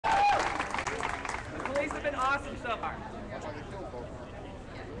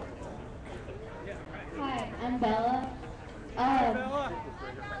Hi, I'm Bella. I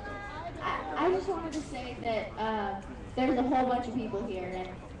just wanted to say that there's a whole bunch of people here, and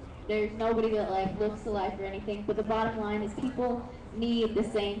there's nobody that like looks alike or anything. But the bottom line is people need the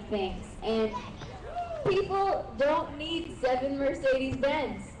same things, and people don't need 7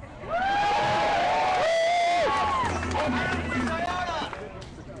 Mercedes-Benz.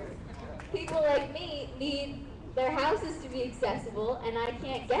 People like me need their houses to be accessible, and I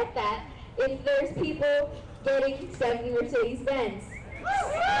can't get that if there's people getting 7 Mercedes-Benz.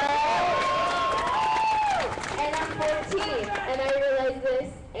 And I'm 14, and I realize this,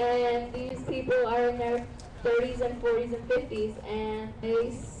 and these people are in their 30s and 40s and 50s, and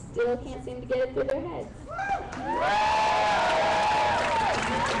they still can't seem to get it through their heads.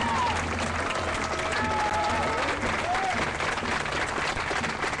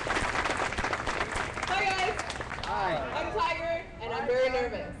 Hi guys! Hi. I'm Tiger, and I'm very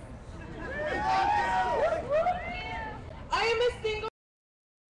nervous. I am a single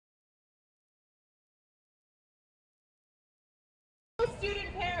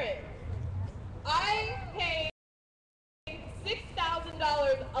student parent. I paid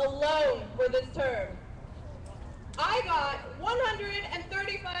 $6,000 alone for this term. I got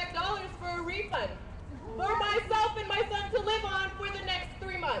 $135 for a refund for myself and my son to live on for the next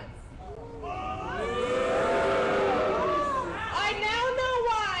 3 months. I now know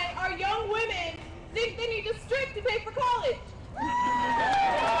why our young women think they need to strip to pay for college.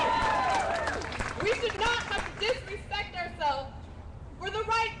 We should not have to disrespect ourselves for the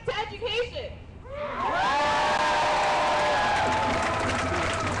right to education.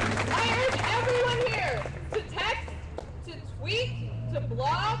 I urge everyone here to text, to tweet, to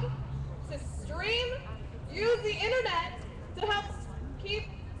blog, to stream, use the internet to help keep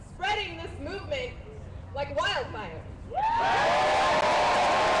spreading this movement like wildfire.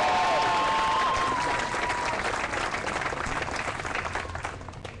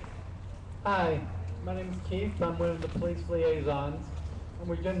 Hi, my name is Keith. I'm one of the police liaisons, and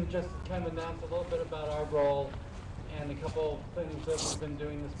we're going to just kind of announce a little bit about our role and a couple things that we've been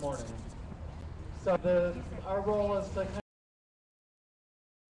doing this morning. So our role is to kind of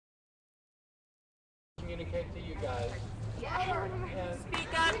communicate to you guys. And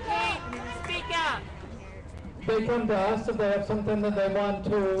Speak up, Kate! Speak up! they come to us if they have something that they want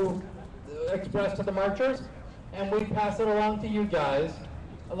to express to the marchers, and we pass it along to you guys.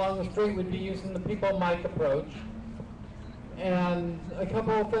 Along the street, we'd be using the people mic approach. And a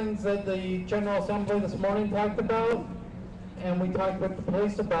couple of things that the General Assembly this morning talked about, and we talked with the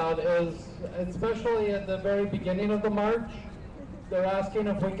police about, is especially at the very beginning of the march, they're asking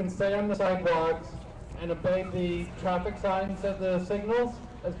if we can stay on the sidewalks and obey the traffic signs of the signals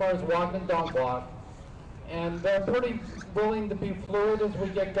as far as walk and don't walk. And they're pretty willing to be fluid as we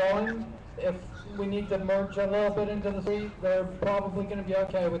get going. If we need to merge a little bit into the street, they're probably going to be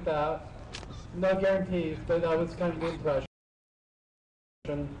okay with that. No guarantees, but that was kind of the impression.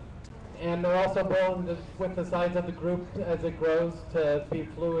 And they're also willing to, with the size of the group as it grows, to be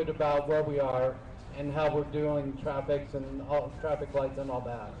fluid about where we are and how we're doing traffics and all traffic lights and all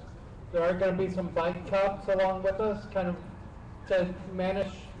that. There are going to be some bike cops along with us, kind of to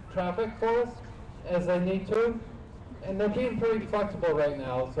manage traffic for us as they need to. And they're being pretty flexible right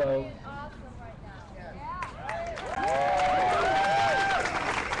now, so.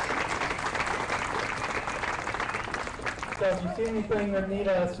 So if you see anything or need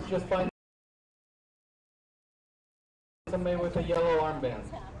us, just find somebody with a yellow armband.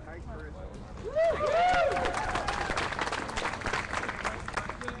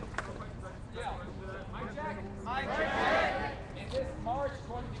 Hi, Jack. Is this march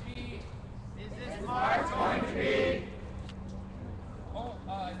going to be? Oh,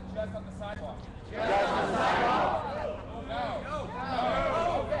 just on the sidewalk. Just on the sidewalk. No.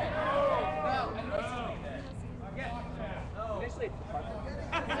 Okay. Initially, it's the parking lot.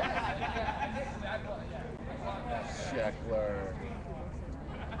 Sheckler.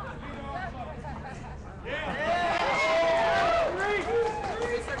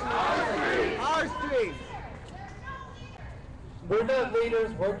 Our street. We're not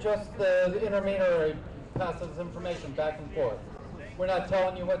leaders, we're just the intermediary, passes information back and forth. We're not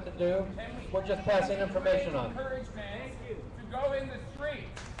telling you what to do, we're just passing information on. Encouragement to go in the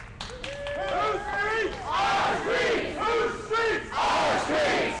streets. Whose streets? Our streets! Whose streets? Our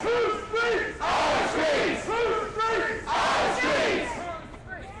streets! Whose streets? Our streets! Whose streets? Our streets!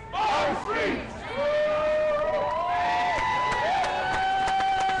 Our streets!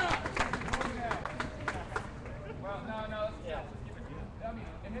 Well, no. Yeah. I mean,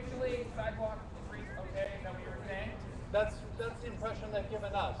 initially, sidewalk, streets, okay, is that what you were saying? That's the impression they've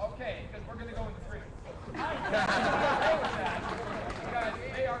given us. Okay, because we're going to go with the street. I'm okay with that. Because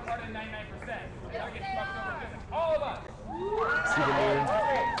they are part of the 99%. I get fucked over business. All of us.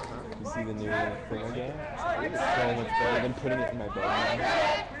 You see the new thing I got? It's so much better than putting it in my bag.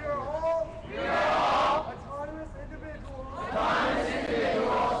 We are all autonomous individuals.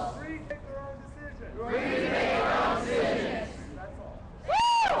 Free to make their own decisions. Free to make their own decisions. That's all.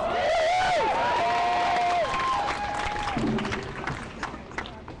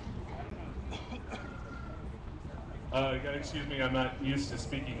 You gotta excuse me, I'm not used to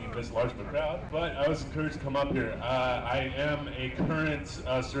speaking in this large of a crowd, but I was encouraged to come up here. I am a current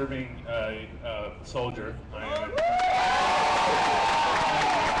serving soldier. But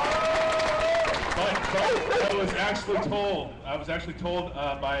I was actually told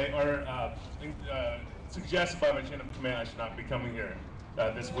by our suggested by my chain of command I should not be coming here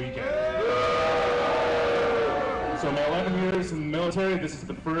this weekend. So my 11 years in the military, this is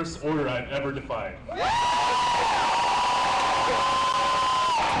the first order I've ever defied.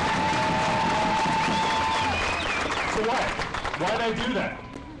 So why'd I do that?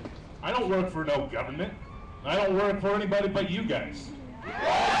 I don't work for no government. I don't work for anybody but you guys.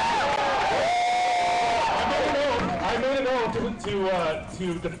 I made an oath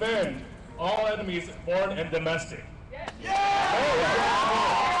to defend all enemies, foreign and domestic.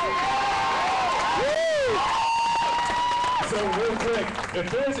 So real quick, if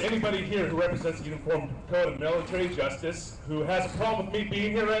there's anybody here who represents the Uniform Code of Military Justice who has a problem with me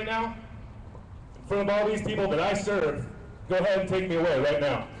being here right now, in front of all these people that I serve, go ahead and take me away right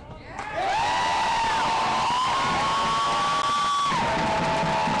now.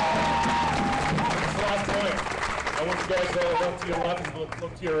 This last point, I want you guys to look to your left and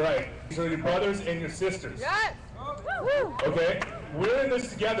look to your right. These are your brothers and your sisters. Yes! Okay? We're in this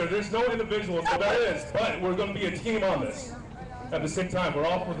together. There's no individuals, but there is. But we're going to be a team on this. At the same time, we're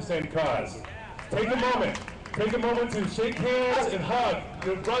all for the same cause. Take a moment. Take a moment to shake hands and hug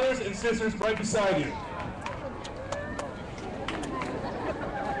your brothers and sisters right beside you.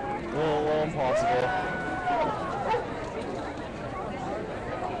 Well, impossible.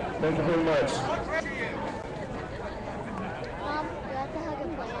 Thank you very much. Mom, you have to hug a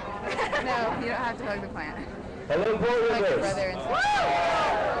plant. No, you don't have to hug the plant. Hello, board Hug your members. brother and sister.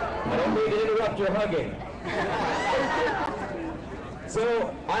 I don't mean to interrupt your hugging. So,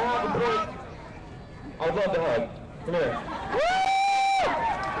 I have a point. I would love to hug. Come here.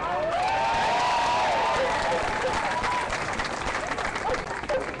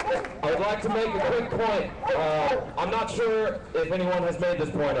 I would like to make a quick point. I'm not sure if anyone has made this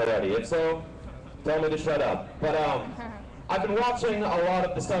point already. If so, tell me to shut up. But I've been watching a lot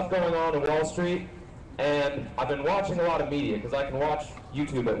of the stuff going on in Wall Street, and I've been watching a lot of media because I can watch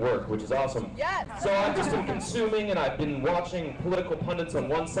YouTube at work, which is awesome. Yes! So I've just been consuming, and I've been watching political pundits on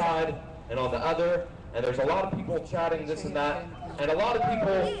one side and on the other, and there's a lot of people chatting this and that, and a lot of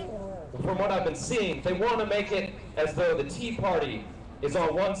people, from what I've been seeing, they want to make it as though the Tea Party is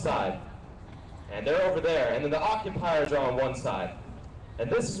on one side, and they're over there, and then the occupiers are on one side. And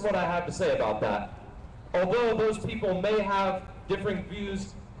this is what I have to say about that. Although those people may have differing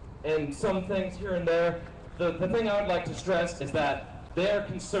views and some things here and there, the thing I would like to stress is that they're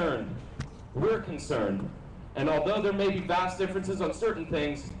concerned, we're concerned, and although there may be vast differences on certain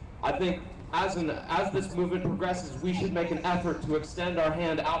things, I think as this movement progresses, we should make an effort to extend our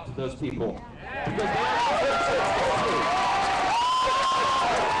hand out to those people. Because they are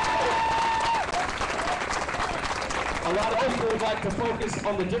a lot of people would like to focus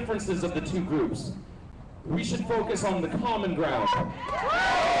on the differences of the two groups. We should focus on the common ground. They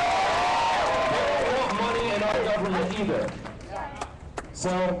don't want money in our government either.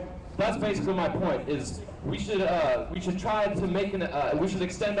 So that's basically my point. Is we should try to make we should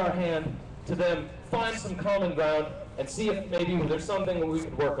extend our hand to them, find some common ground, and see if maybe there's something that we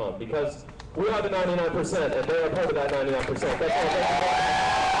could work on. Because we are the 99%, and they are part of that 99%. That's all.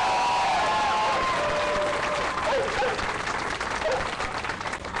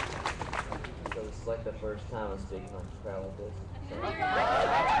 It's like the first time I'm speaking on a crowd like this.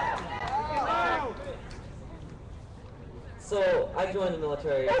 So I joined the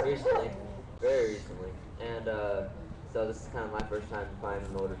military recently, very recently, and so this is kind of my first time finding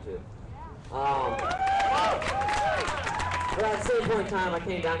an order too. But at the same point in time, I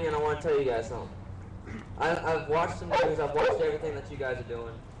came down here and I want to tell you guys something. I've watched some news, I've watched everything that you guys are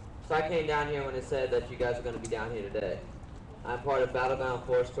doing. So I came down here when it said that you guys are going to be down here today. I'm part of Battleground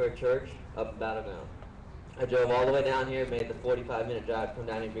Foursquare Church up in Battleground. I drove all the way down here, made the 45-minute drive to come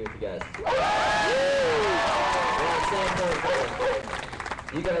down here and be with you guys.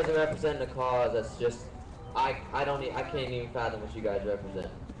 You guys are representing a cause that's just I can't even fathom what you guys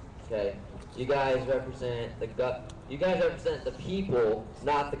represent. Okay, you guys represent the people,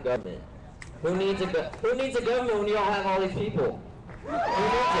 not the government. Who needs a government when you all have all these people? Who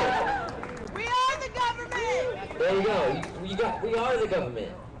needs it? We are the government! There you go. We are the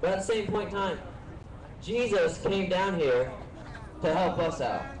government. But at the same point in time, Jesus came down here to help us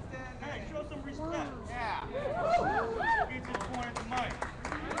out. Hey, show some respect. Yeah. Get to the point of the mic.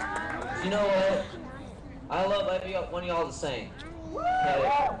 You know what? I love every one of y'all the same. Okay?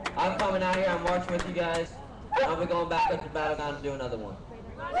 I'm coming out here, I'm marching with you guys. I'll be going back up to Battleground to do another one.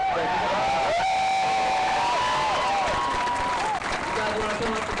 You guys want to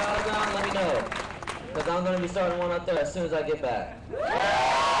come up to Battleground? Let me know. Because I'm going to be starting one up there as soon as I get back.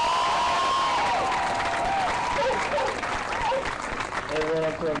 Hey everyone,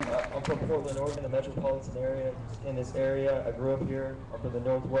 I'm from Portland, Oregon, the metropolitan area. In this area, I grew up here. I'm from the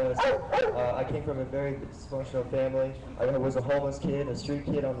Northwest. I came from a very dysfunctional family. I was a homeless kid, a street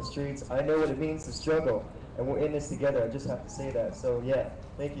kid on the streets. I know what it means to struggle, and we're in this together. I just have to say that. So yeah,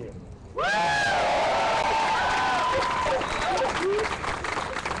 thank you.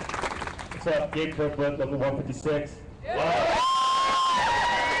 What's up, Gabe Kirkwood, local 156.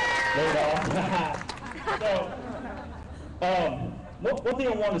 One thing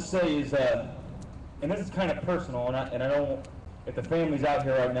I want to say is, and this is kind of personal, and I don't, if the family's out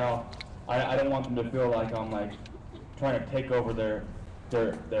here right now, I don't want them to feel like I'm like trying to take over their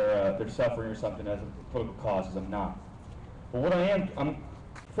suffering or something as a political cause, because I'm not. But what I am,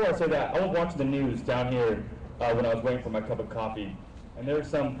 before I say that, I was watching the news down here when I was waiting for my cup of coffee, and there was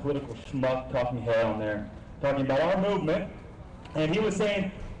some political schmuck talking head on there, talking about our movement, and he was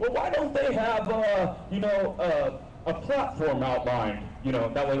saying, well, why don't they have, a platform outlined,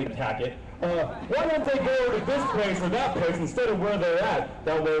 that way we can attack it. Why don't they go to this place or that place instead of where they're at?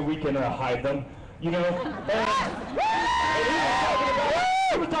 That way we can hide them, And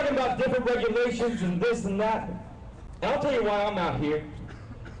he was talking about different regulations and this and that. And I'll tell you why I'm out here.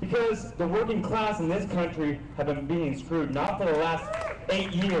 Because the working class in this country have been being screwed, not for the last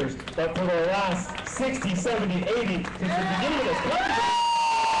 8 years, but for the last 60, 70, 80, since the beginning of this country.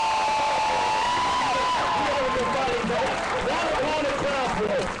 That's a lot of class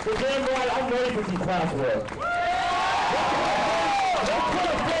war. You're damn right, I'm ready for some class war. Don't put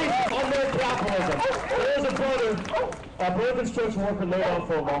a face on their capitalism. There's a brother construction worker laid off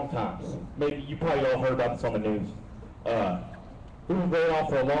for a long time. Maybe you probably all heard about this on the news. He was laid off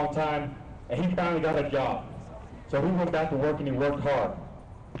for a long time, and he finally got a job. So he went back to work and he worked hard.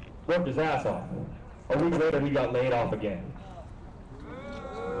 Worked his ass off. A week later, he got laid off again.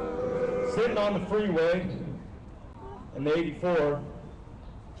 Sitting on the freeway in the 84,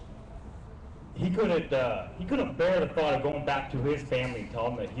 he couldn't bear the thought of going back to his family and tell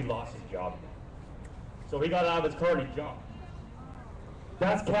them that he lost his job. So he got out of his car and he jumped.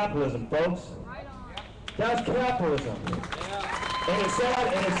 That's capitalism, folks. That's capitalism. And it's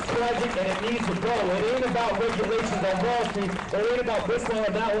sad and it's tragic and it needs to go. It ain't about regulations on Wall Street. It ain't about this law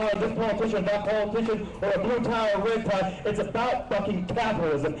or that law, this politician, that politician, or a blue tie or a red tie. It's about fucking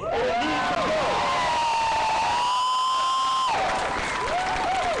capitalism. And it needs to go.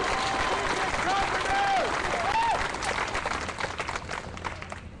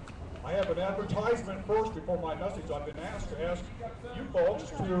 I have an advertisement first before my message. I've been asked to ask you folks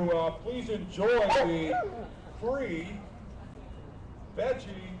to please enjoy the free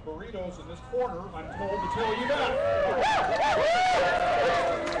veggie burritos in this corner. I'm told to tell you that.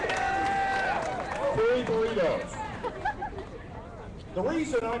 Free burritos. The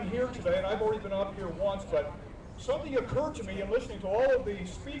reason I'm here today, and I've already been up here once, but something occurred to me in listening to all of the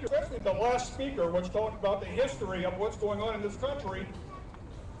speakers, especially the last speaker, which talked about the history of what's going on in this country.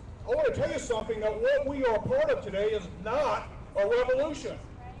 I want to tell you something, that what we are a part of today is not a revolution.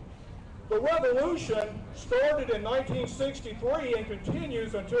 The revolution started in 1963 and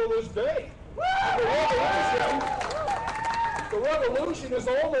continues until this day. The revolution is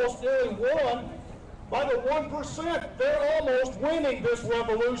almost nearly won by the 1%. They're almost winning this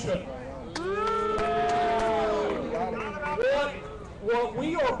revolution. What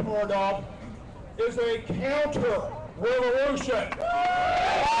we are part of is a counter-revolution.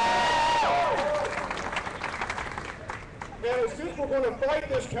 And since we're going to fight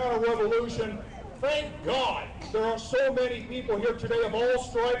this counter-revolution, thank God there are so many people here today of all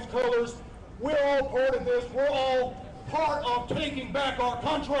stripes, colors. We're all part of this. We're all part of taking back our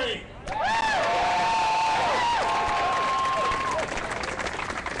country.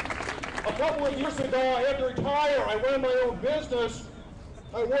 A couple of years ago, I had to retire. I ran my own business.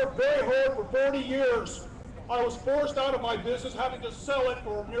 I worked very hard for 40 years. I was forced out of my business, having to sell it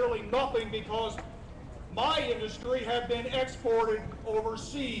for nearly nothing because my industry have been exported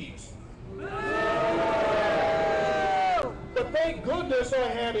overseas. But thank goodness I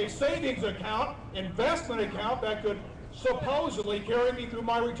had a savings account, investment account that could supposedly carry me through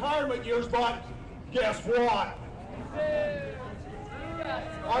my retirement years, but guess what?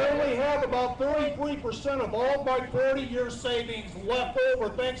 I only have about 33% of all my 40-year savings left over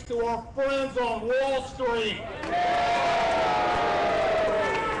thanks to our friends on Wall Street.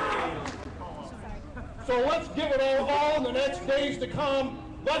 So let's give it all in the next days to come.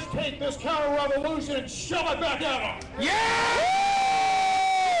 Let's take this counter-revolution and shove it back at them. Yeah!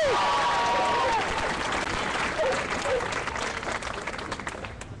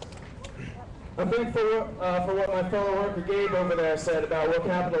 I'm thankful for what my fellow worker Gabe over there said about what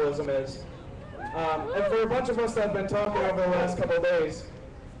capitalism is. And for a bunch of us that have been talking over the last couple of days,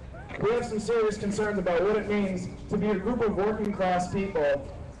 we have some serious concerns about what it means to be a group of working class people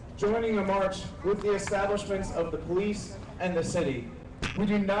joining a march with the establishments of the police and the city. We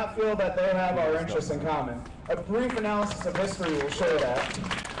do not feel that they have our interests in common. A brief analysis of history will show that.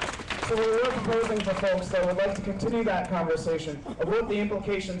 So we were proposing for folks that would like to continue that conversation of what the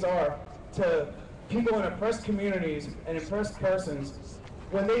implications are to people in oppressed communities and oppressed persons.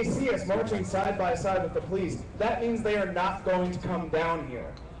 When they see us marching side by side with the police, that means they are not going to come down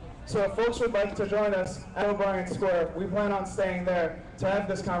here. So if folks would like to join us at O'Brien Square, we plan on staying there to have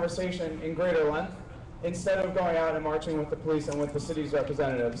this conversation in greater length instead of going out and marching with the police and with the city's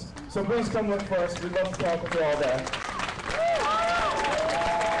representatives. So please come look for us. We'd love to talk with you all day.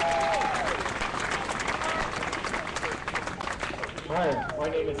 Hi, my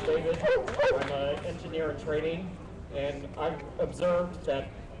name is David. I'm an engineer in training, and I've observed that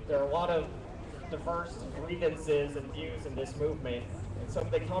there are a lot of diverse grievances and views in this movement. And some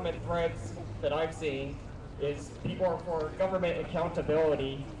of the common threads that I've seen is people are for government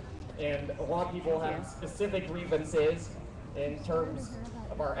accountability, and a lot of people have specific grievances in terms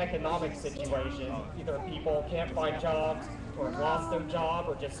of our economic situation. Either people can't find jobs, or have lost their job,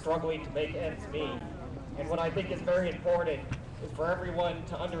 or just struggling to make ends meet. And what I think is very important is for everyone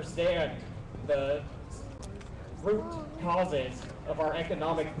to understand the root causes of our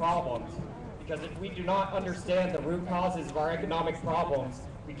economic problems. Because if we do not understand the root causes of our economic problems,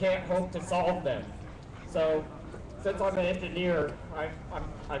 we can't hope to solve them. So, since I'm an engineer, I'm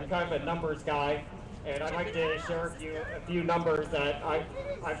kind of a numbers guy, and I'd like to share a few numbers that I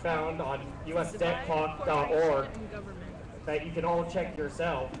found on usdebtclock.org that you can all check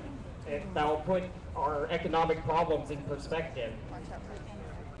yourself, and that will put our economic problems in perspective.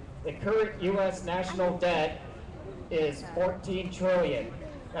 The current U.S. national debt is 14 trillion.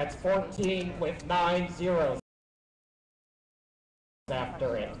 That's 14 with 9 zeros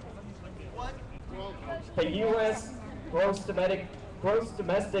after it. The U.S. gross domestic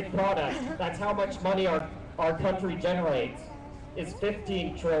product, that's how much money our country generates, is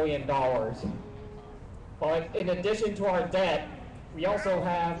 $15 trillion. But in addition to our debt, we also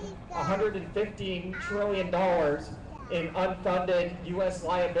have $115 trillion in unfunded U.S.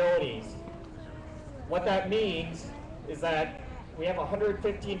 liabilities. What that means is that we have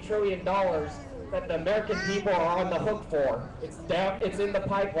 $115 trillion that the American people are on the hook for. It's in the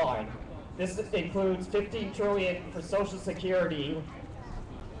pipeline. This includes $15 trillion for Social Security,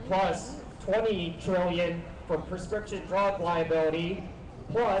 plus $20 trillion for prescription drug liability,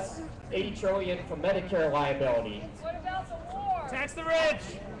 plus $80 trillion for Medicare liability. What about the war? Tax the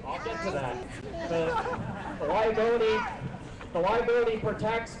rich! I'll get to that. The liability per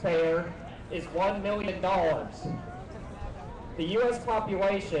taxpayer is $1 million. The U.S.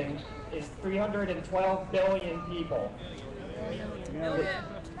 population is 312 billion people.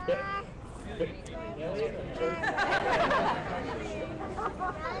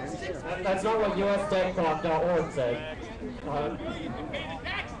 That's not what usdebtclock.org said.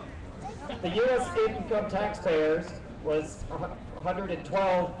 The U.S. income taxpayers was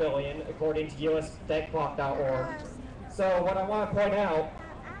 112 billion, according to usdebtclock.org. So what I want to point out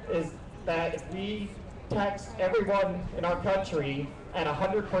is that if we taxed everyone in our country at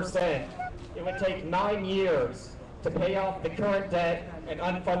 100%, it would take 9 years to pay off the current debt and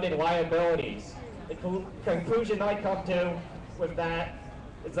unfunded liabilities. The conclusion I come to with that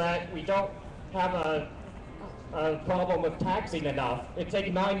is that we don't have a problem with taxing enough. It'd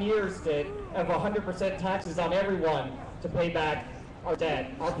take 9 years to have 100% taxes on everyone to pay back our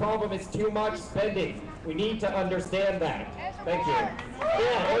debt. Our problem is too much spending. We need to understand that. Thank you.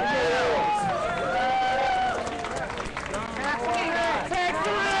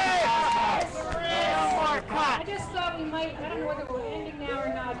 I just thought we might, I don't know whether we're ending now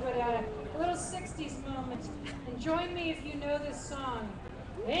or not, but a little 60s moment. And join me if you know this song.